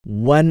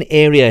One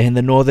area in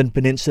the northern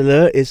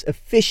peninsula is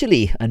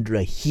officially under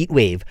a heat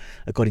wave.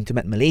 According to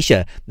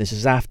MetMalaysia, this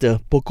is after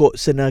Pokok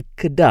Sena,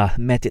 Kedah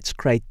met its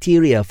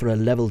criteria for a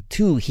level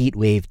 2 heat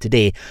wave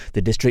today.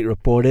 The district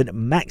reported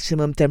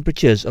maximum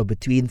temperatures of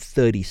between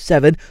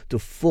 37 to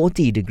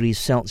 40 degrees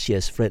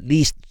Celsius for at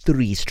least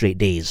 3 straight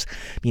days.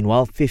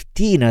 Meanwhile,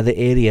 15 other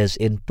areas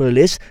in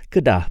Perlis,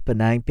 Kedah,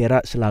 Penang,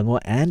 Perak, Selangor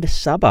and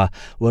Sabah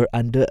were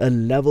under a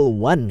level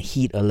 1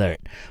 heat alert,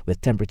 with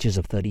temperatures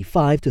of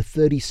 35 to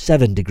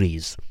 37 degrees.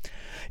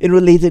 In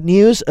related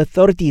news,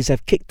 authorities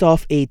have kicked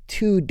off a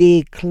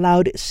 2-day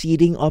cloud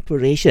seeding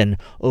operation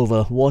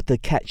over water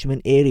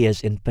catchment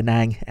areas in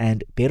Penang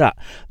and Perak.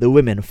 The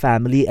Women,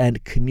 Family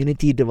and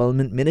Community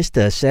Development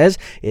Minister says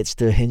it's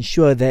to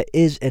ensure there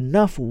is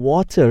enough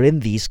water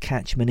in these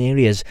catchment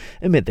areas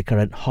amid the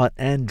current hot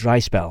and dry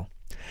spell.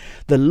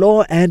 The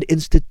Law and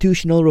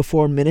Institutional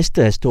Reform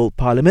Minister has told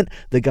Parliament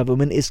the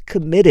government is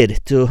committed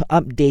to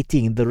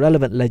updating the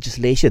relevant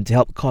legislation to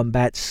help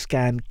combat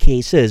scam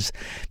cases.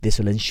 This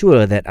will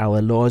ensure that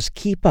our laws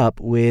keep up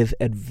with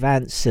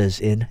advances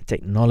in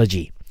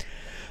technology.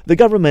 The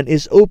government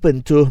is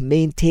open to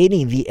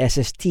maintaining the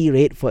SST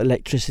rate for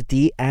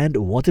electricity and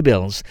water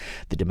bills.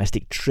 The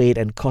Domestic Trade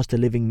and Cost of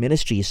Living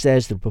Ministry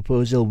says the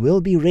proposal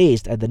will be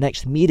raised at the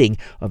next meeting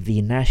of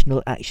the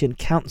National Action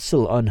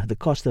Council on the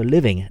Cost of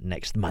Living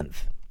next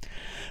month.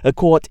 A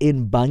court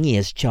in Bangi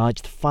has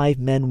charged 5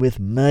 men with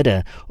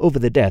murder over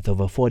the death of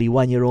a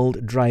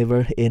 41-year-old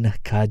driver in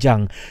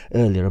Kajang.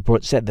 Earlier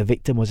reports said the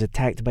victim was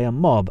attacked by a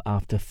mob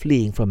after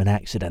fleeing from an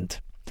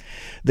accident.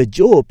 The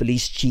Johor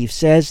Police Chief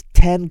says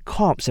 10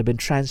 cops have been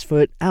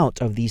transferred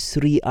out of the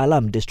Sri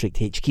Alam District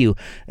HQ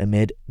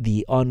amid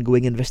the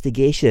ongoing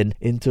investigation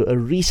into a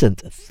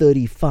recent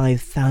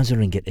 35,000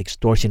 ringgit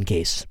extortion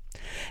case.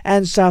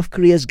 And South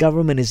Korea's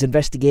government is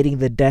investigating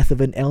the death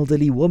of an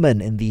elderly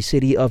woman in the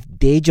city of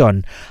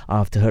Daejeon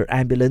after her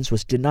ambulance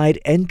was denied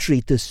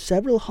entry to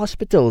several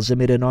hospitals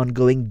amid an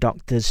ongoing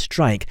doctors'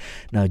 strike.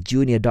 Now,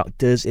 junior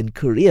doctors in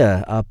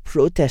Korea are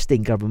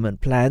protesting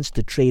government plans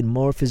to train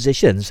more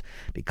physicians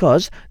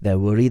because they're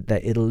worried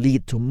that it'll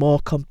lead to more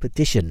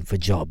competition for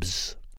jobs.